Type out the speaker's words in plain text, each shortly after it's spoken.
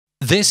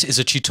This is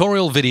a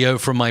tutorial video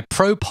from my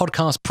Pro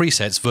Podcast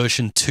Presets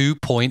version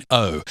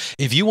 2.0.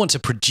 If you want to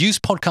produce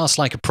podcasts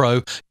like a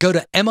pro, go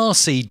to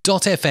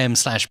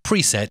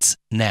mrc.fm/presets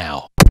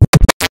now.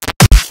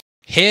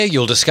 Here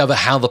you'll discover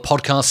how the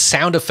podcast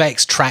sound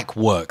effects track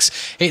works.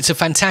 It's a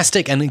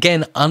fantastic and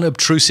again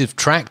unobtrusive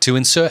track to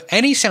insert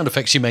any sound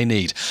effects you may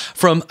need,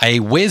 from a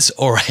whiz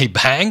or a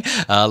bang,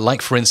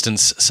 like for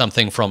instance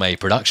something from a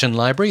production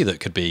library that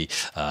could be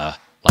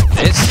like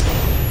this.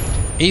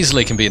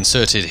 Easily can be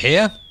inserted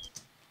here.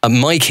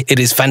 Mike, it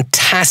is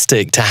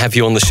fantastic to have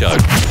you on the show.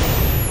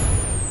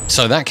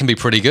 So that can be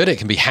pretty good. It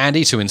can be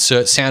handy to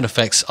insert sound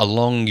effects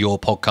along your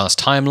podcast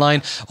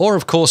timeline, or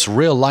of course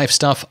real life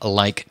stuff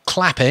like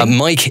clapping.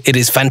 Mike, it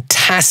is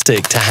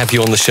fantastic to have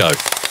you on the show.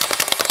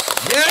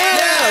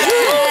 Yeah!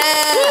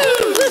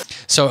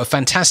 So a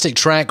fantastic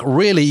track,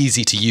 really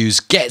easy to use.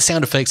 Get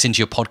sound effects into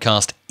your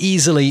podcast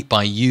easily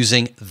by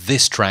using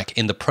this track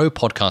in the Pro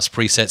Podcast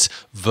Presets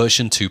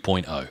version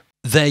 2.0.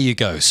 There you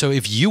go. So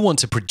if you want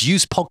to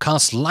produce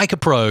podcasts like a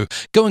pro,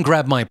 go and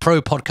grab my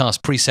Pro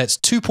Podcast Presets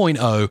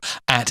 2.0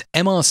 at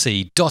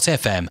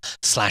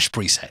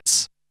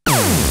mrc.fm/presets.